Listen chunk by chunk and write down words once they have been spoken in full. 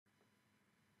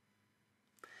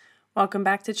Welcome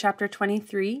back to Chapter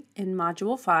 23 in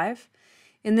Module 5.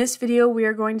 In this video, we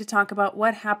are going to talk about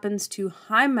what happens to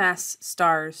high-mass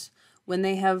stars when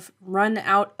they have run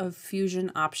out of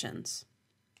fusion options.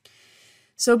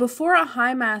 So before a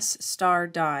high-mass star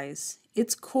dies,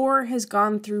 its core has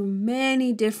gone through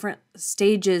many different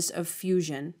stages of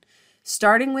fusion,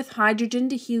 starting with hydrogen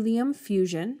to helium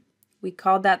fusion. We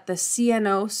called that the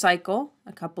CNO cycle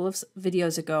a couple of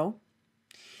videos ago.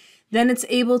 Then it's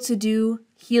able to do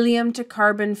helium to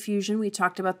carbon fusion. We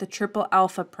talked about the triple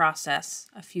alpha process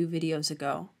a few videos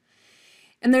ago.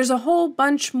 And there's a whole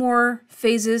bunch more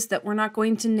phases that we're not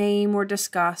going to name or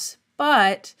discuss,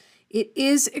 but it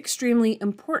is extremely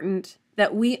important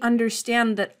that we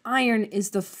understand that iron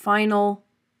is the final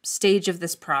stage of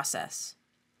this process.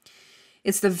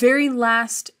 It's the very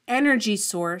last energy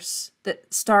source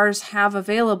that stars have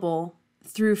available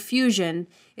through fusion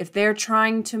if they're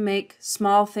trying to make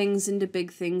small things into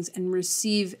big things and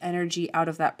receive energy out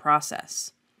of that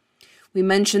process. We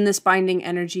mentioned this binding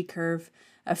energy curve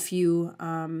a few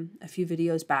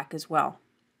videos back as well.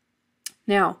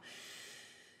 Now,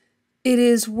 it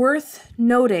is worth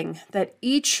noting that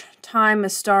each time a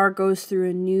star goes through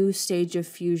a new stage of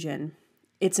fusion,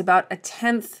 it's about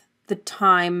 1/10 the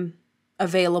time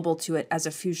available to it as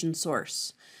a fusion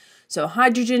source. So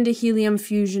hydrogen to helium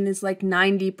fusion is like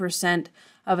 90%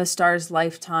 of a star's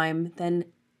lifetime. Then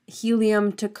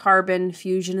helium to carbon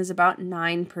fusion is about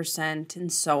 9%,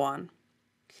 and so on.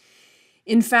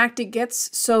 In fact, it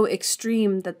gets so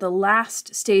extreme that the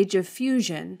last stage of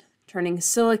fusion, turning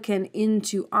silicon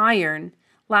into iron,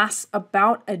 lasts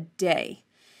about a day.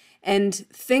 And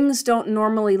things don't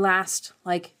normally last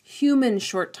like human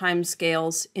short time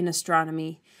scales in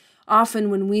astronomy. Often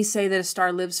when we say that a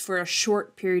star lives for a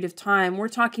short period of time, we're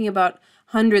talking about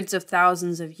hundreds of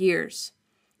thousands of years.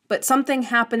 But something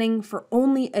happening for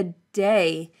only a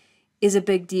day is a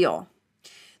big deal.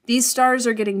 These stars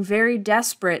are getting very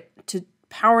desperate to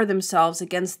power themselves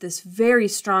against this very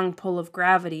strong pull of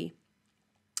gravity.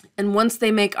 And once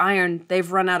they make iron,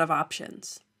 they've run out of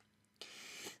options.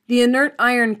 The inert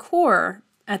iron core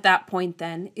at that point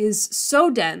then is so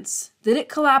dense that it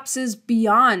collapses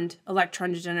beyond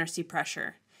electron degeneracy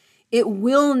pressure. It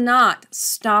will not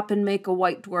stop and make a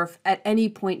white dwarf at any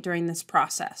point during this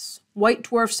process. White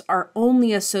dwarfs are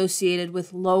only associated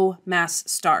with low mass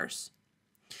stars.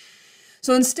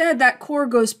 So instead, that core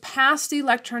goes past the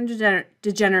electron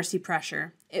degeneracy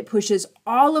pressure. It pushes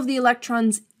all of the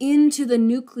electrons into the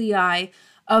nuclei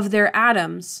of their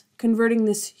atoms, converting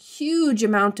this huge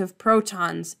amount of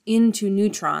protons into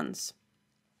neutrons,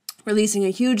 releasing a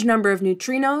huge number of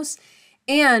neutrinos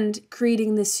and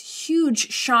creating this huge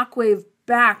shockwave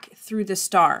back through the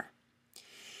star.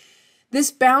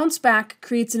 This bounce back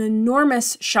creates an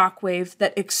enormous shockwave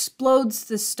that explodes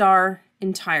the star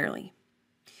entirely.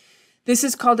 This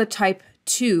is called a type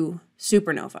 2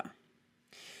 supernova.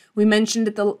 We mentioned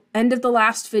at the end of the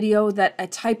last video that a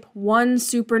type 1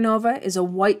 supernova is a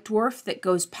white dwarf that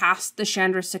goes past the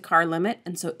Chandrasekhar limit,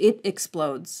 and so it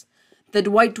explodes.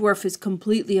 The white dwarf is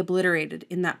completely obliterated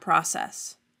in that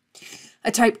process.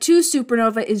 A type 2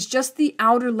 supernova is just the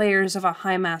outer layers of a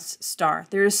high-mass star.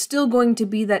 There is still going to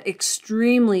be that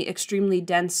extremely, extremely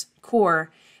dense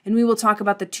core, and we will talk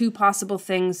about the two possible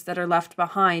things that are left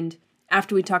behind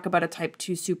after we talk about a type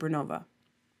 2 supernova.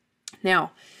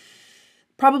 Now,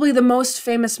 probably the most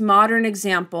famous modern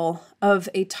example of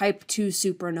a type 2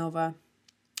 supernova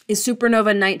is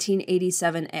supernova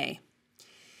 1987A.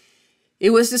 It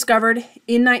was discovered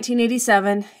in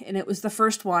 1987, and it was the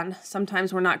first one.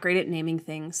 Sometimes we're not great at naming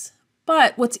things.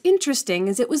 But what's interesting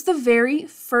is it was the very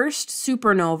first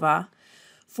supernova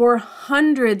for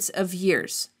hundreds of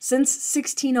years, since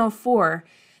 1604,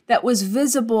 that was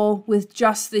visible with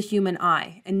just the human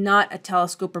eye and not a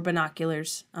telescope or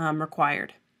binoculars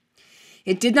required.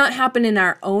 It did not happen in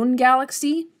our own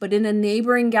galaxy, but in a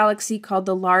neighboring galaxy called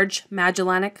the Large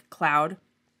Magellanic Cloud.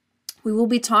 We will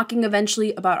be talking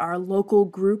eventually about our local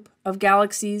group of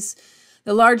galaxies.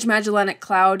 The Large Magellanic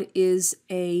Cloud is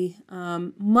a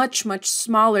much, much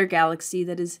smaller galaxy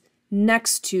that is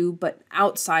next to but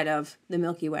outside of the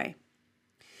Milky Way.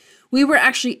 We were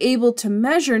actually able to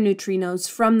measure neutrinos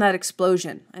from that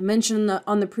explosion. I mentioned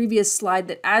on the previous slide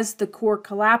that as the core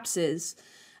collapses,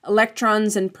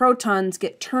 electrons and protons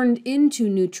get turned into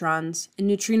neutrons, and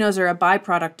neutrinos are a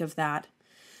byproduct of that.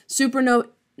 Supernova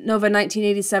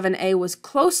 1987A was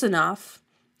close enough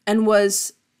and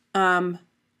was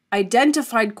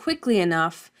identified quickly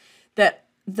enough that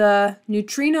the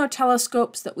neutrino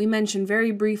telescopes that we mentioned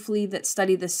very briefly that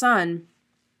study the sun,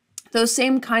 those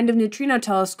same kind of neutrino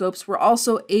telescopes were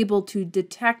also able to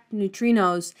detect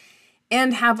neutrinos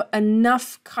and have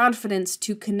enough confidence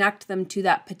to connect them to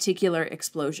that particular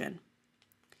explosion.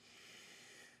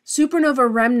 Supernova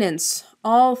remnants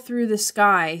all through the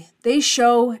sky, they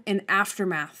show an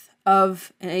aftermath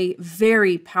of a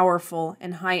very powerful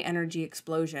and high energy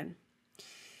explosion.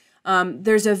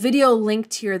 There's a video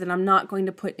linked here that I'm not going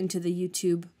to put into the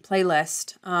YouTube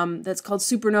playlist that's called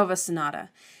Supernova Sonata.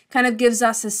 Kind of gives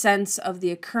us a sense of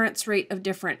the occurrence rate of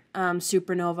different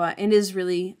supernova and is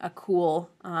really a cool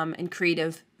and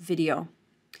creative video.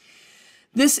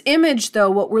 This image,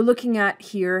 though, what we're looking at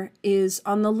here is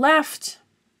on the left,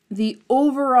 the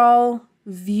overall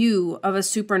view of a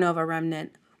supernova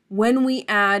remnant when we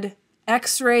add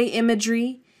X-ray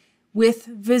imagery with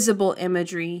visible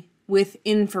imagery with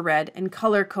infrared and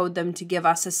color code them to give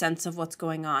us a sense of what's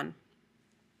going on.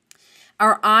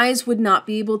 Our eyes would not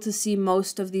be able to see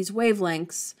most of these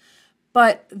wavelengths,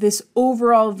 but this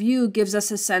overall view gives us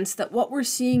a sense that what we're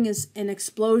seeing is an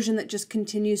explosion that just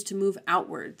continues to move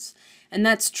outwards. And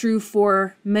that's true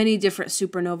for many different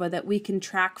supernova that we can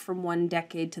track from one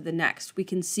decade to the next. We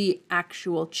can see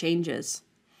actual changes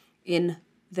in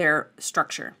their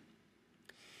structure.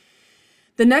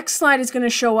 The next slide is going to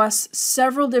show us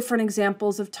several different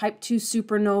examples of type 2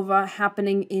 supernova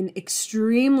happening in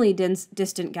extremely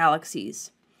distant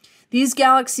galaxies. These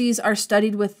galaxies are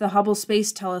studied with the Hubble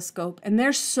Space Telescope, and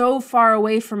they're so far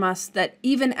away from us that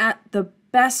even at the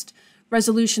best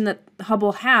resolution that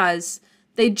Hubble has,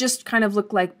 they just kind of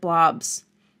look like blobs.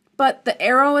 But the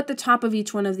arrow at the top of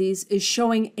each one of these is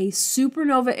showing a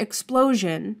supernova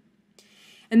explosion,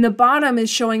 and the bottom is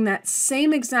showing that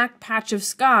same exact patch of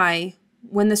sky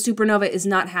when the supernova is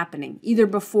not happening, either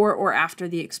before or after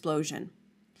the explosion.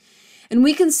 And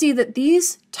we can see that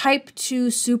these type 2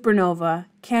 supernova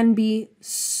can be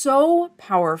so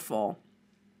powerful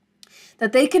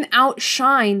that they can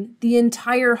outshine the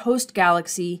entire host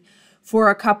galaxy for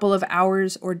a couple of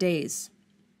hours or days.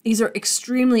 These are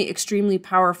extremely, extremely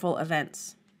powerful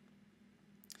events.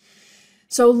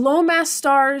 So low mass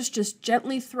stars just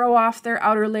gently throw off their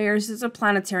outer layers as a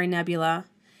planetary nebula,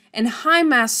 and high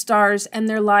mass stars end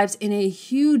their lives in a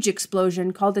huge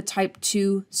explosion called a type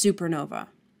 2 supernova.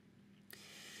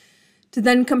 To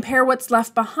then compare what's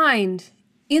left behind,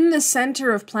 in the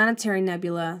center of planetary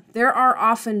nebula, there are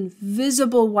often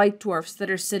visible white dwarfs that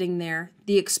are sitting there,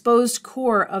 the exposed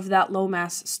core of that low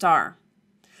mass star.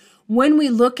 When we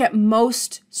look at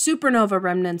most supernova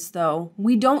remnants, though,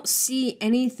 we don't see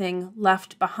anything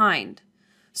left behind.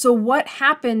 So what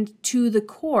happened to the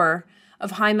core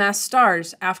of high-mass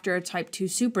stars after a type 2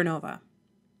 supernova?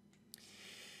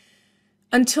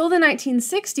 Until the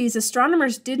 1960s,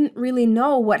 astronomers didn't really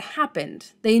know what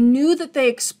happened. They knew that they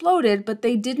exploded, but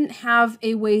they didn't have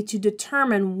a way to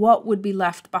determine what would be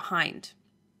left behind.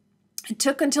 It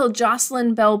took until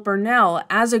Jocelyn Bell Burnell,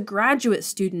 as a graduate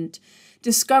student,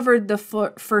 discovered the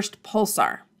first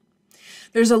pulsar.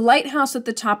 There's a lighthouse at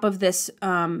the top of this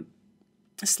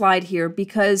slide here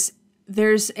because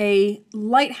there's a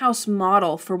lighthouse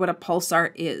model for what a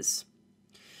pulsar is.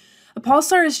 A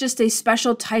pulsar is just a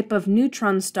special type of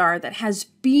neutron star that has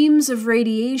beams of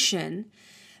radiation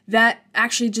that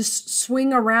actually just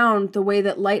swing around the way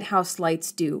that lighthouse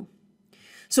lights do.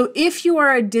 So if you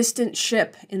are a distant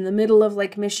ship in the middle of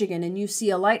Lake Michigan and you see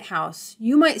a lighthouse,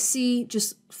 you might see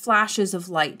just flashes of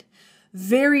light,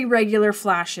 very regular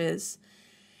flashes.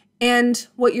 And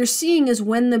what you're seeing is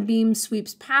when the beam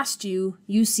sweeps past you,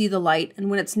 you see the light, and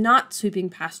when it's not sweeping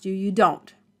past you, you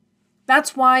don't.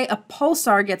 That's why a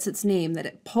pulsar gets its name, that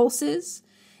it pulses.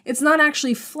 It's not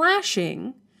actually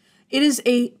flashing. It is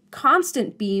a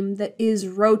constant beam that is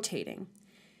rotating.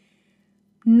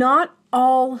 Not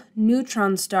all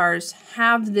neutron stars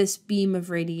have this beam of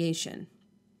radiation,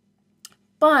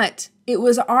 but it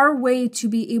was our way to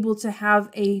be able to have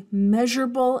a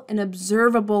measurable and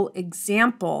observable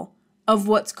example of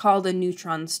what's called a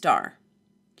neutron star.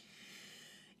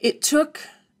 It took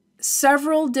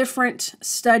several different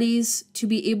studies to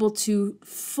be able to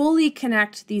fully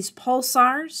connect these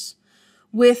pulsars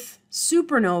with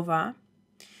supernova,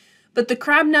 but the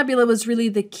Crab Nebula was really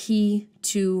the key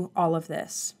to all of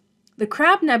this. The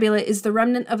Crab Nebula is the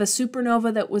remnant of a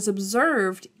supernova that was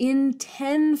observed in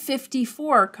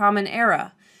 1054 Common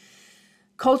Era.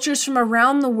 Cultures from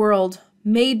around the world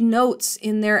made notes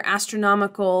in their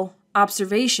astronomical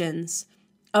observations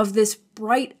of this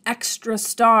bright extra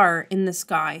star in the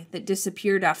sky that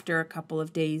disappeared after a couple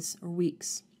of days or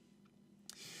weeks.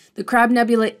 The Crab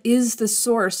Nebula is the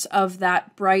source of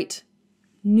that bright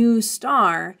new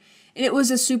star, and it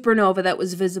was a supernova that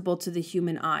was visible to the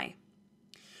human eye.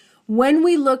 When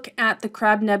we look at the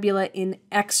Crab Nebula in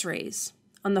X-rays,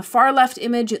 on the far left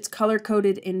image it's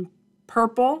color-coded in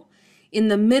purple. In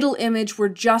the middle image, we're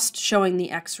just showing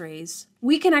the X-rays.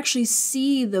 We can actually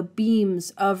see the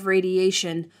beams of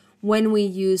radiation when we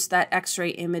use that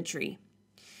X-ray imagery.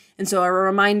 And so a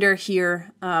reminder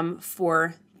here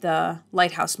for the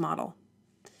lighthouse model.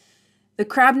 The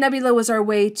Crab Nebula was our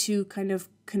way to kind of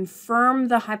confirm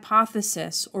the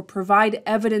hypothesis or provide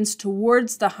evidence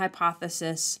towards the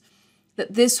hypothesis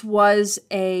that this was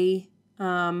a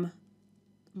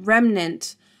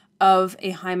remnant of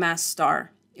a high-mass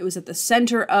star. It was at the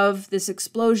center of this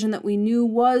explosion that we knew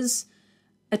was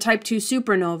a type 2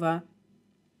 supernova.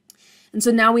 And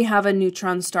so now we have a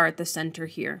neutron star at the center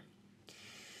here.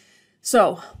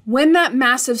 So when that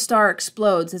massive star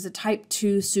explodes as a type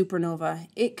 2 supernova,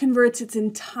 it converts its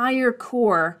entire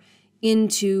core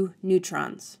into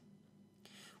neutrons.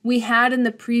 We had in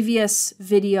the previous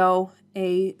video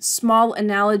a small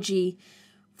analogy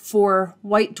for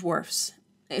white dwarfs.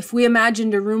 If we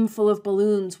imagined a room full of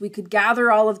balloons, we could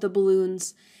gather all of the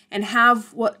balloons and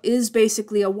have what is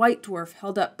basically a white dwarf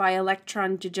held up by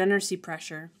electron degeneracy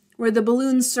pressure, where the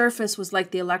balloon's surface was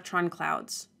like the electron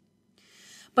clouds.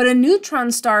 But a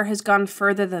neutron star has gone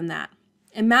further than that.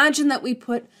 Imagine that we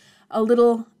put a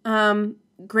little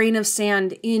grain of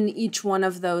sand in each one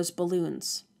of those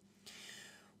balloons.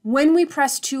 When we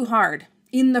press too hard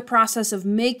in the process of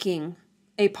making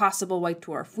a possible white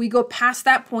dwarf, we go past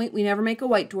that point, we never make a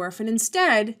white dwarf, and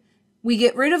instead we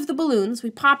get rid of the balloons,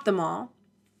 we pop them all.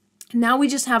 Now we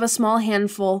just have a small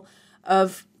handful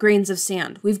of grains of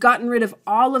sand. We've gotten rid of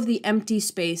all of the empty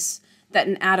space that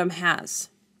an atom has.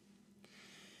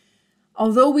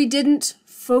 Although we didn't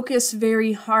focus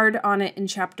very hard on it in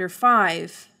chapter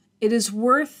 5, it is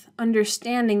worth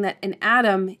understanding that an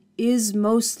atom is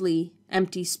mostly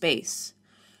empty space.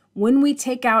 When we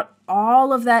take out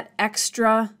all of that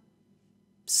extra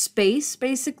space,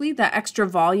 basically, that extra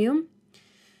volume,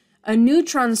 a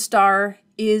neutron star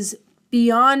is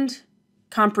beyond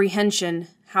comprehension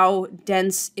how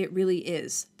dense it really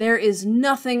is. There is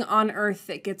nothing on Earth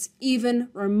that gets even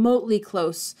remotely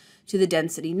close to the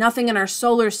density. Nothing in our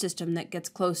solar system that gets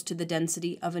close to the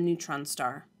density of a neutron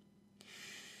star.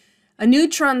 A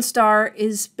neutron star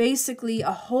is basically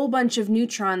a whole bunch of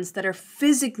neutrons that are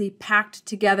physically packed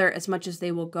together as much as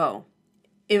they will go.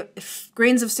 If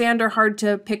grains of sand are hard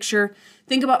to picture,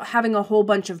 think about having a whole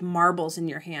bunch of marbles in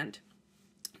your hand.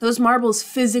 Those marbles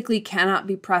physically cannot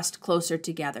be pressed closer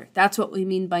together. That's what we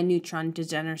mean by neutron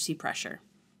degeneracy pressure.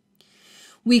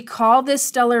 We call this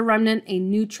stellar remnant a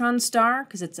neutron star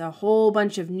because it's a whole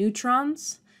bunch of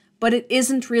neutrons, but it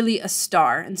isn't really a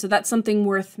star, and so that's something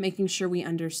worth making sure we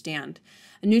understand.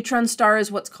 A neutron star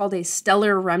is what's called a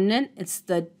stellar remnant. It's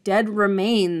the dead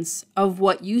remains of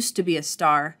what used to be a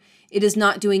star. It is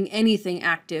not doing anything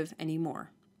active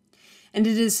anymore. And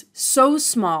it is so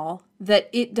small that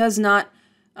it does not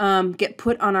get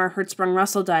put on our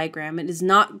Hertzsprung-Russell diagram. It is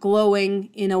not glowing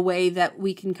in a way that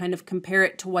we can kind of compare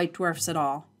it to white dwarfs at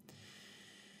all.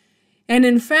 And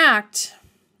in fact,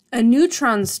 a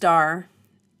neutron star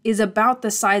is about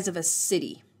the size of a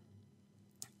city.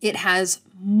 It has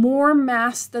more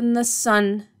mass than the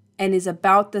sun and is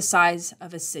about the size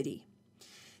of a city.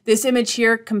 This image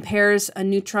here compares a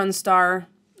neutron star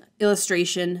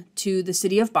illustration to the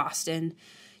city of Boston.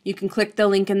 You can click the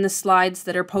link in the slides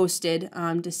that are posted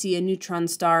to see a neutron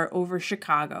star over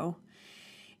Chicago.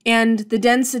 And the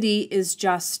density is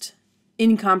just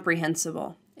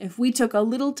incomprehensible. If we took a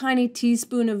little tiny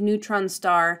teaspoon of neutron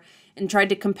star and tried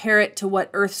to compare it to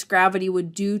what Earth's gravity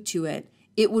would do to it,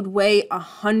 it would weigh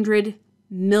 100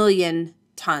 million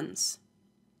tons.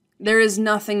 There is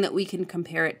nothing that we can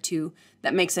compare it to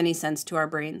that makes any sense to our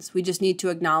brains. We just need to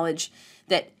acknowledge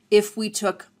that if we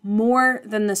took more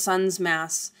than the sun's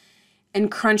mass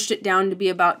and crunched it down to be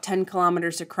about 10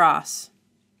 kilometers across,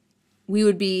 we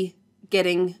would be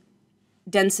getting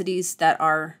densities that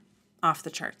are off the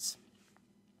charts.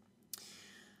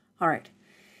 All right.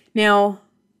 Now,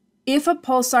 if a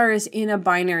pulsar is in a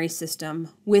binary system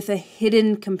with a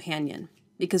hidden companion,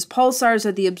 because pulsars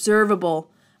are the observable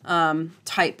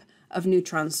type of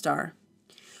neutron star,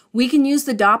 we can use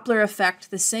the Doppler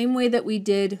effect the same way that we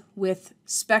did with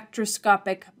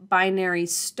spectroscopic binary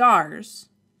stars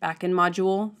back in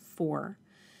Module 4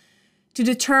 to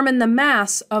determine the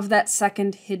mass of that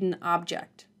second hidden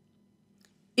object.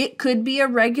 It could be a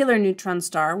regular neutron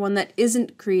star, one that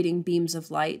isn't creating beams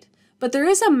of light, but there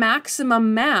is a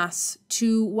maximum mass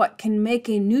to what can make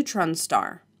a neutron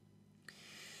star.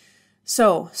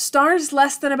 So, stars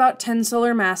less than about 10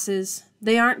 solar masses,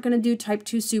 they aren't going to do type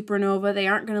 2 supernova, they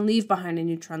aren't going to leave behind a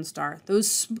neutron star.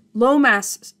 Those low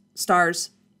mass stars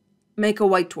make a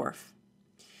white dwarf.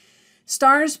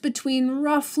 Stars between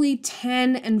roughly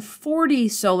 10 and 40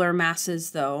 solar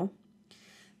masses, though,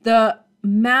 The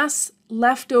mass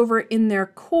left over in their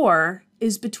core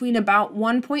is between about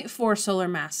 1.4 solar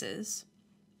masses,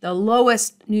 the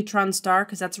lowest neutron star,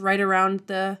 because that's right around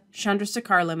the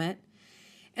Chandrasekhar limit,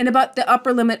 and about the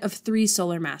upper limit of 3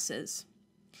 solar masses.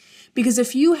 Because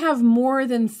if you have more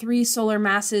than 3 solar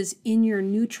masses in your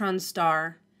neutron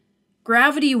star,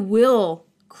 gravity will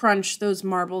crunch those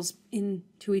marbles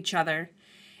into each other.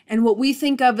 And what we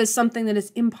think of as something that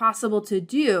is impossible to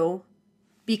do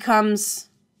becomes,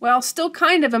 well, still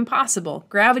kind of impossible.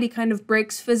 Gravity kind of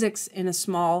breaks physics in a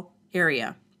small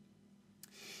area.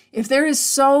 If there is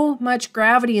so much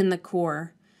gravity in the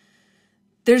core,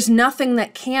 there's nothing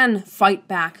that can fight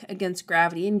back against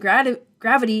gravity, and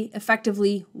gravity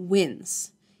effectively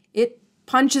wins. It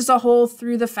punches a hole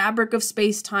through the fabric of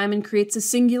space-time and creates a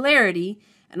singularity,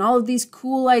 and all of these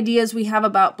cool ideas we have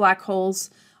about black holes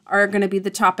are going to be the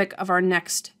topic of our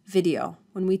next video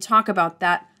when we talk about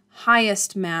that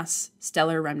highest mass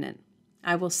stellar remnant.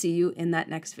 I will see you in that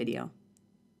next video.